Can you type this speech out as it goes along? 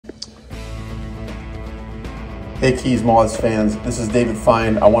Hey Keys Moths fans, this is David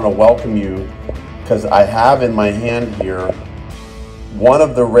Find. I want to welcome you because I have in my hand here one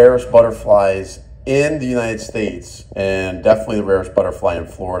of the rarest butterflies in the United States, and definitely the rarest butterfly in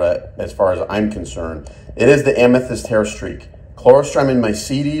Florida as far as I'm concerned. It is the Amethyst Hairstreak, Chlorostrymon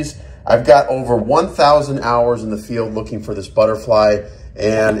maesites. I've got over 1,000 hours in the field looking for this butterfly,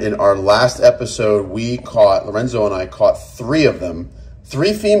 and in our last episode, Lorenzo and I caught 3 of them.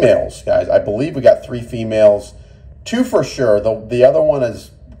 3 females, guys. I believe we got 3 females. 2 for sure. The other one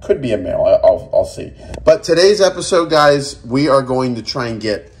could be a male. I'll see. But today's episode, guys, we are going to try and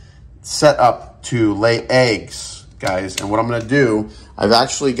get set up to lay eggs, guys. And what I'm going to do, I've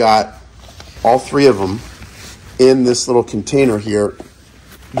actually got all 3 of them in this little container here.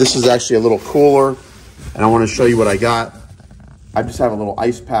 This is actually a little cooler, and I want to show you what I got. I just have a little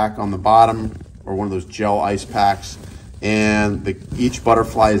ice pack on the bottom, or one of those gel ice packs. And each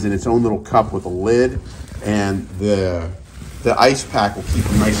butterfly is in its own little cup with a lid. And the ice pack will keep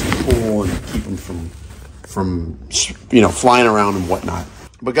them nice and cool and keep them from flying around and whatnot.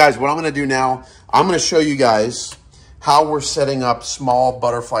 But guys, what I'm going to do now, I'm going to show you guys how we're setting up small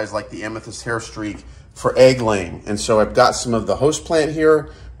butterflies like the Amethyst Hairstreak for egg laying. And so I've got some of the host plant here.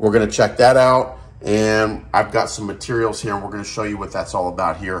 We're going to check that out. And I've got some materials here, and we're going to show you what that's all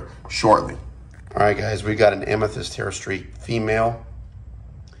about here shortly. All right, guys, we got an Amethyst Hairstreak female.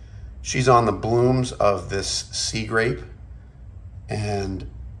 She's on the blooms of this sea grape, and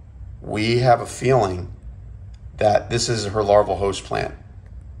we have a feeling that this is her larval host plant.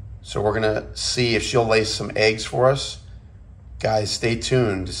 So we're gonna see if she'll lay some eggs for us. Guys, stay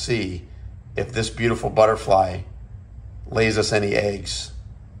tuned to see if this beautiful butterfly lays us any eggs.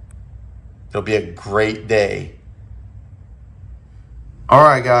 It'll be a great day. All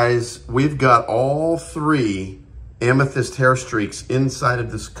right, guys, we've got all 3 Amethyst Hairstreaks inside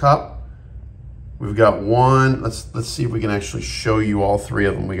of this cup. We've got one. Let's see if we can actually show you all 3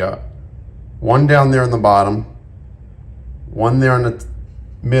 of them. We got one down there in the bottom, one there in the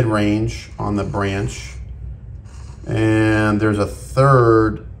mid-range on the branch, and there's a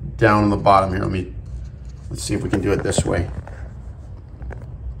 3rd down in the bottom here. Let's see if we can do it this way.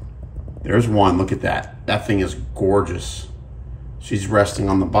 There's one. Look at that. That thing is gorgeous. She's resting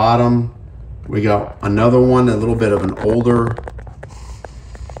on the bottom. We got another one, a little bit of an older.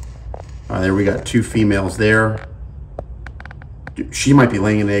 There we got 2 females there. She might be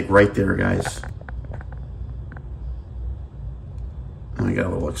laying an egg right there, guys. I got a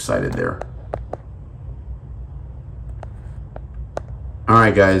little excited there. All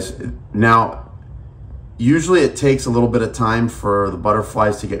right, guys. Now, usually it takes a little bit of time for the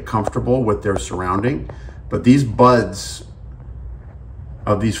butterflies to get comfortable with their surrounding, but these buds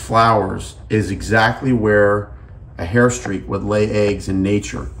of these flowers is exactly where a hairstreak would lay eggs in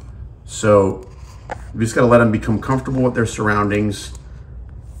nature. So we just got to let them become comfortable with their surroundings.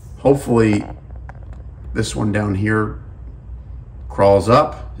 Hopefully this one down here crawls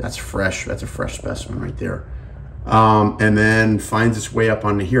up. That's fresh. That's a fresh specimen right there. And then finds its way up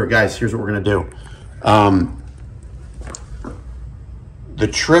onto here. Guys, here's what we're going to do. The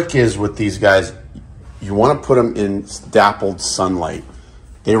trick is with these guys, you want to put them in dappled sunlight.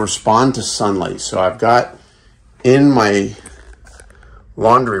 They respond to sunlight. So I've got in my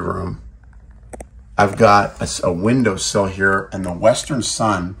laundry room, I've got a windowsill here, and the western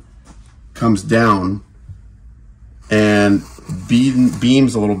sun comes down and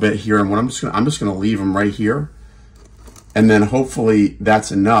beams a little bit here. And what I'm just gonna leave them right here, and then hopefully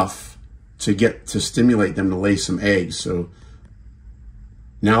that's enough to stimulate them to lay some eggs. So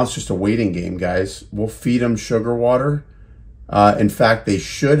now it's just a waiting game, guys. We'll feed them sugar water. In fact, they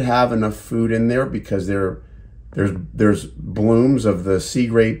should have enough food in there because there's blooms of the sea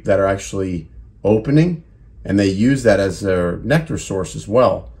grape that are actually opening, and they use that as their nectar source as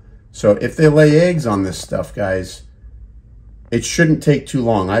well. So if they lay eggs on this stuff, guys, it shouldn't take too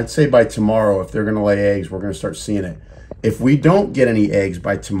long. I'd say by tomorrow, if they're going to lay eggs, we're going to start seeing it. If we don't get any eggs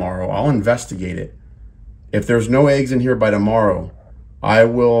by tomorrow, I'll investigate it. If there's no eggs in here by tomorrow, I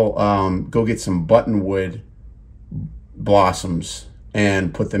will go get some buttonwood blossoms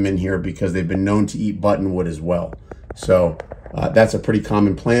and put them in here because they've been known to eat buttonwood as well. So that's a pretty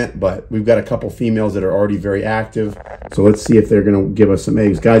common plant, but we've got a couple females that are already very active. So let's see if they're going to give us some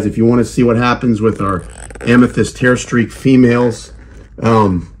eggs. Guys, if you want to see what happens with our Amethyst Hairstreak females,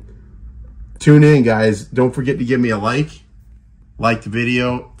 tune in, guys. Don't forget to give me a like the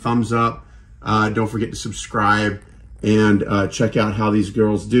video, thumbs up. Don't forget to subscribe and check out how these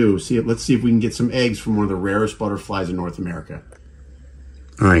girls do. Let's see if we can get some eggs from one of the rarest butterflies in North America.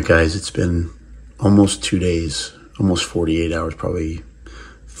 All right, guys, it's been almost 2 days, almost 48 hours, probably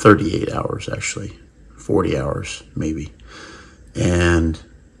 38 hours actually, 40 hours, maybe. And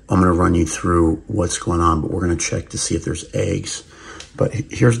I'm gonna run you through what's going on, but we're gonna check to see if there's eggs. But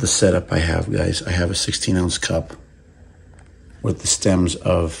here's the setup I have, guys. I have a 16-ounce cup with the stems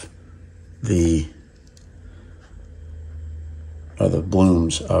of the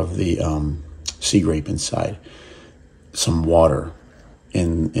blooms of the sea grape inside, some water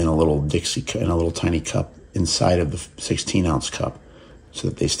in a little Dixie, in a little tiny cup inside of the 16-ounce cup so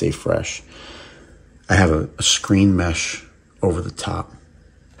that they stay fresh. I have a screen mesh over the top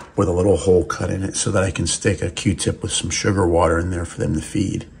with a little hole cut in it so that I can stick a Q-tip with some sugar water in there for them to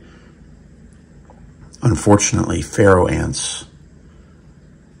feed. Unfortunately, pharaoh ants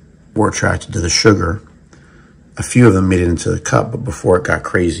were attracted to the sugar. A few of them made it into the cup, but before it got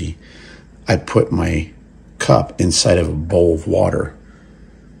crazy, I put my cup inside of a bowl of water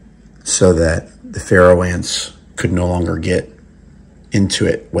so that the pharaoh ants could no longer get into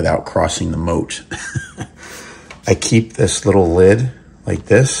it without crossing the moat. I keep this little lid like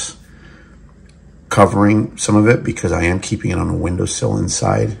this, covering some of it because I am keeping it on a windowsill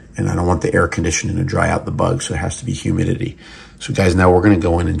inside, and I don't want the air conditioning to dry out the bugs, so it has to be humidity. So guys, now we're gonna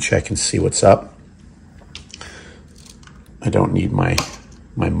go in and check and see what's up. I don't need my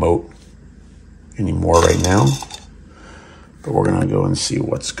moat anymore right now, but we're gonna go and see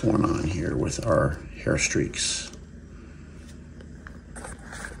what's going on here with our hair streaks.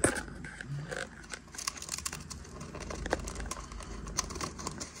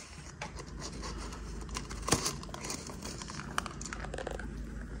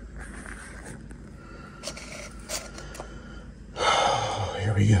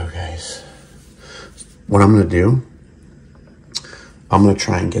 Here we go, guys. What I'm gonna do, I'm gonna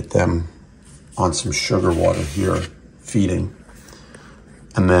try and get them on some sugar water here, feeding.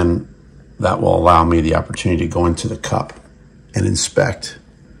 And then that will allow me the opportunity to go into the cup and inspect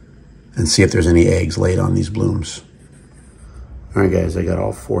and see if there's any eggs laid on these blooms. All right, guys, I got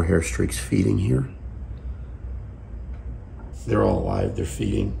all 4 hair streaks feeding here. They're all alive, they're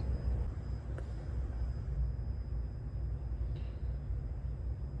feeding.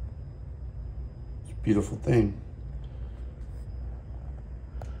 It's a beautiful thing.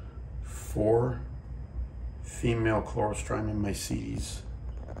 4 female Chlorostrymon maesites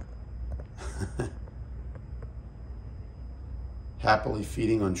happily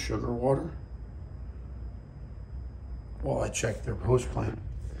feeding on sugar water while I check their host plant.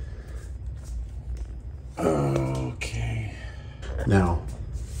 Okay. Now,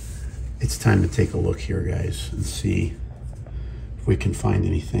 it's time to take a look here, guys, and see if we can find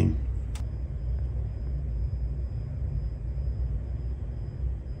anything.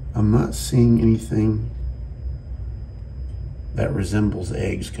 I'm not seeing anything that resembles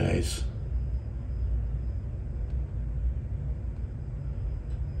eggs, guys.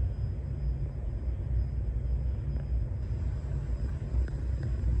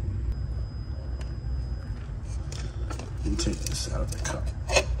 And take this out of the cup.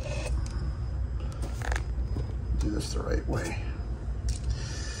 Do this the right way.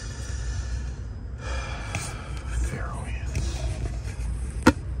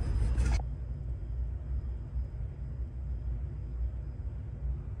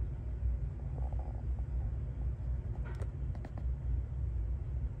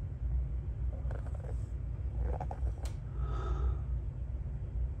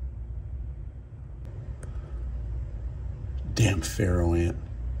 Damn pharaoh ant.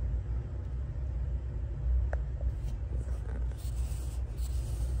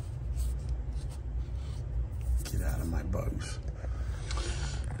 Get out of my bugs.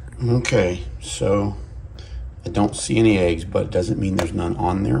 Okay, so I don't see any eggs, but it doesn't mean there's none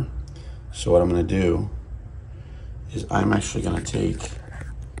on there. So what I'm gonna do is I'm actually gonna take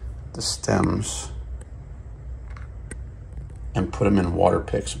the stems and put them in water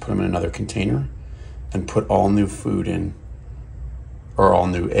picks, put them in another container, and put all new food in, or all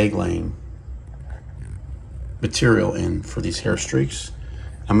new egg laying material in for these hair streaks.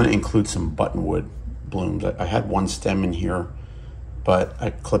 I'm gonna include some buttonwood blooms. I had one stem in here, but I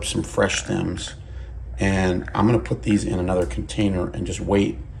clipped some fresh stems, and I'm gonna put these in another container and just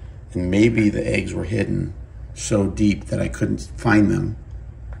wait. And maybe the eggs were hidden so deep that I couldn't find them.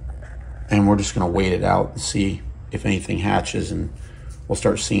 And we're just gonna wait it out and see if anything hatches, and we'll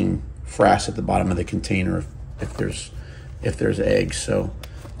start seeing frass at the bottom of the container if there's eggs. So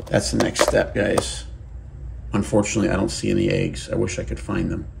that's the next step, guys. Unfortunately, I don't see any eggs. I wish I could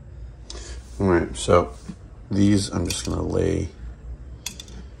find them. All right, so these I'm just gonna lay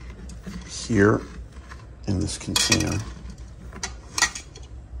here in this container.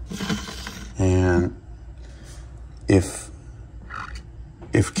 And if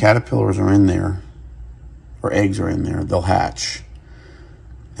caterpillars are in there, or eggs are in there, they'll hatch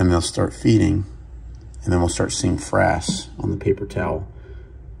and they'll start feeding, and then we'll start seeing frass on the paper towel.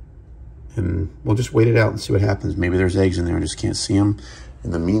 And we'll just wait it out and see what happens. Maybe there's eggs in there, I just can't see them.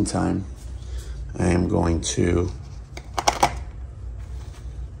 In the meantime, I am going to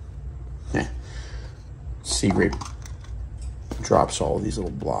sea grape drops all of these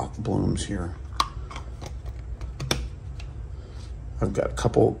little block blooms here. I've got a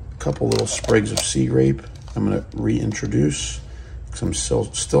couple little sprigs of sea grape I'm going to reintroduce because I'm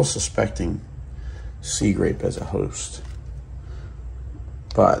still suspecting sea grape as a host.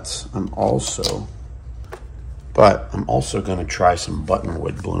 But I'm also going to try some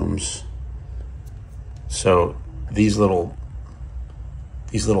buttonwood blooms. So these little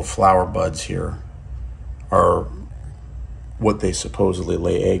flower buds here are what they supposedly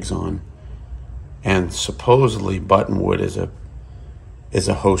lay eggs on, and supposedly buttonwood is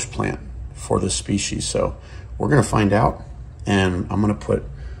a host plant for this species. So we're going to find out, and I'm going to put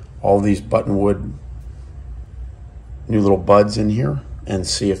all these buttonwood new little buds in here and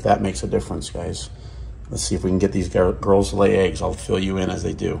see if that makes a difference, guys. Let's see if we can get these girls to lay eggs. I'll fill you in as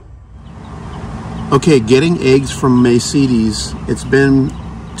they do. Okay, getting eggs from maesites. It's been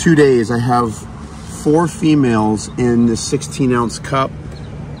 2 days. I have 4 females in this 16-ounce cup.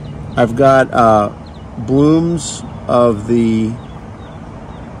 I've got blooms of the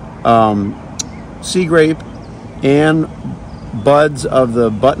sea grape and buds of the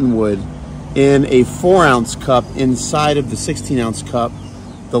buttonwood in a 4-ounce cup inside of the 16-ounce cup.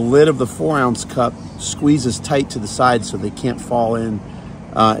 The lid of the 4-ounce cup squeezes tight to the side so they can't fall in.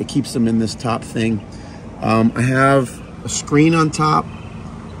 It keeps them in this top thing. I have a screen on top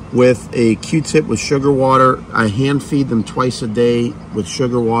with a Q-tip with sugar water. I hand feed them twice a day with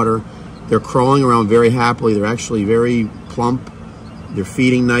sugar water. They're crawling around very happily. They're actually very plump. They're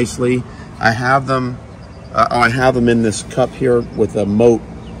feeding nicely. I have them in this cup here with a moat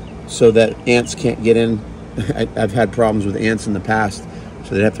so that ants can't get in. I've had problems with ants in the past,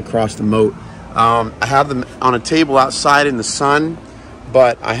 so they have to cross the moat. I have them on a table outside in the sun,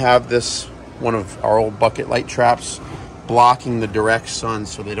 but I have this, one of our old bucket light traps, blocking the direct sun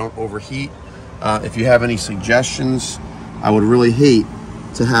so they don't overheat. If you have any suggestions, I would really hate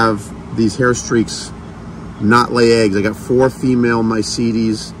to have these hair streaks not lay eggs. I got 4 female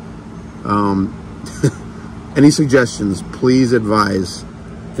maesites. Any suggestions, please advise.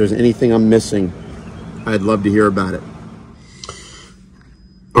 If there's anything I'm missing, I'd love to hear about it.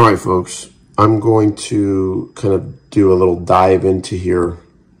 All right, folks, I'm going to kind of do a little dive into here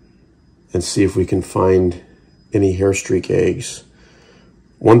and see if we can find any hair streak eggs.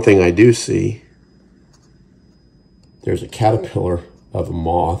 One thing I do see, there's a caterpillar of a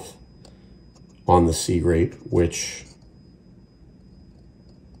moth on the sea grape, which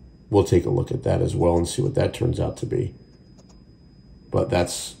we'll take a look at that as well and see what that turns out to be. But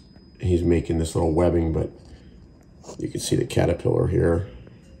that's, he's making this little webbing, but you can see the caterpillar here.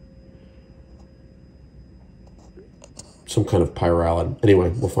 Some kind of pyralid. Anyway,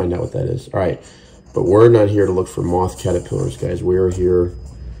 we'll find out what that is. All right, but we're not here to look for moth caterpillars, guys. We are here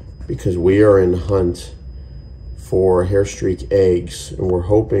because we are in hunt for hair streak eggs, and we're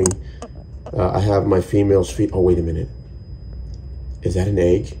hoping, I have my females feed. Oh, wait a minute. Is that an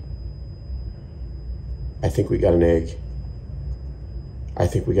egg? I think we got an egg. I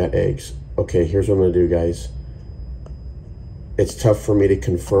think we got eggs. Okay, here's what I'm gonna do, guys. It's tough for me to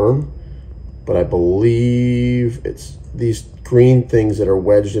confirm, but I believe it's these green things that are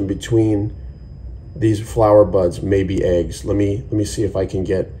wedged in between these flower buds may be eggs. Let me see if I can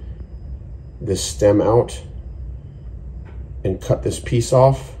get this stem out and cut this piece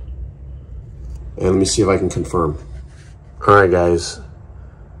off. And let me see if I can confirm. All right, guys.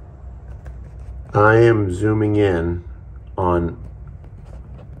 I am zooming in on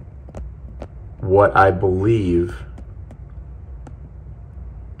what I believe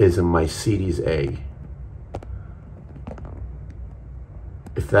is a maesites egg.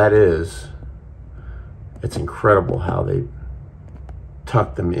 If that is, it's incredible how they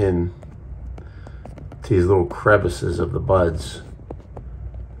tuck them in to these little crevices of the buds.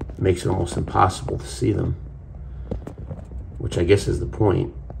 It makes it almost impossible to see them, which I guess is the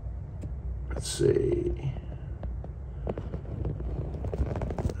point. Let's see.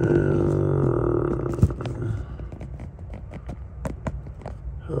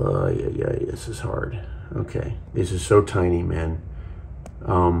 Yeah, this is hard. Okay, this is so tiny, man.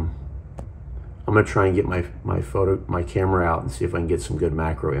 I'm gonna try and get my camera out and see if I can get some good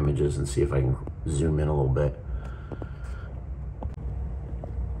macro images and see if I can zoom in a little bit.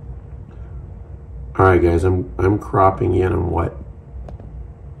 All right, guys, I'm cropping in on what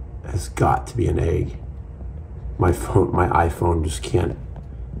has got to be an egg. my iPhone just can't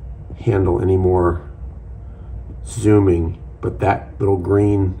handle any more zooming, but that little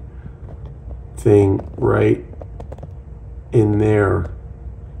green thing right in there,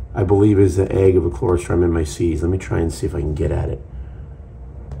 I believe is the egg of a Chlorostrymon maesites. Let me try and see if I can get at it.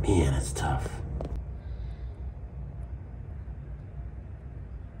 Man, it's tough.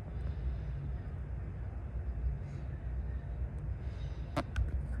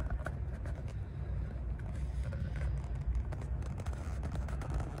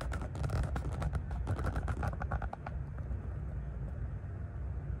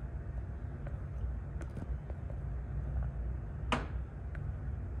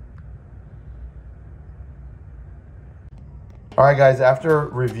 All right, guys, after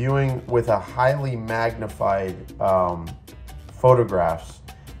reviewing with a highly magnified photographs,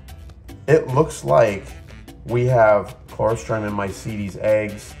 it looks like we have Chlorostrymon maesites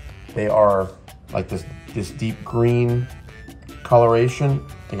eggs. They are like this deep green coloration.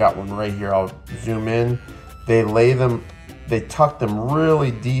 I got one right here. I'll zoom in. They tuck them really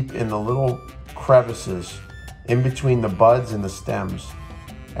deep in the little crevices in between the buds and the stems.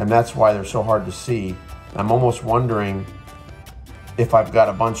 And that's why they're so hard to see. I'm almost wondering if I've got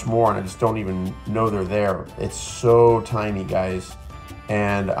a bunch more and I just don't even know they're there. It's so tiny, guys.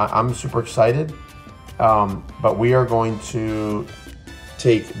 And I'm super excited. But we are going to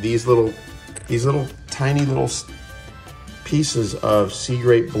take these tiny little pieces of sea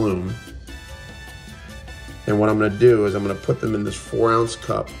grape bloom. And what I'm gonna do is I'm gonna put them in this 4-ounce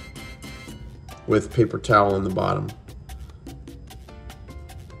cup with paper towel in the bottom.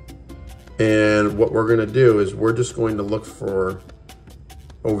 And what we're gonna do is we're just going to look for,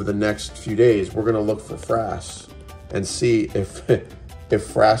 over the next few days, we're gonna look for frass and see if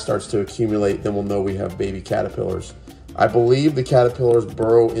frass starts to accumulate, then we'll know we have baby caterpillars. I believe the caterpillars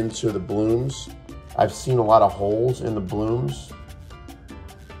burrow into the blooms. I've seen a lot of holes in the blooms.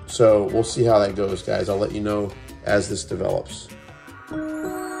 So we'll see how that goes, guys. I'll let you know as this develops.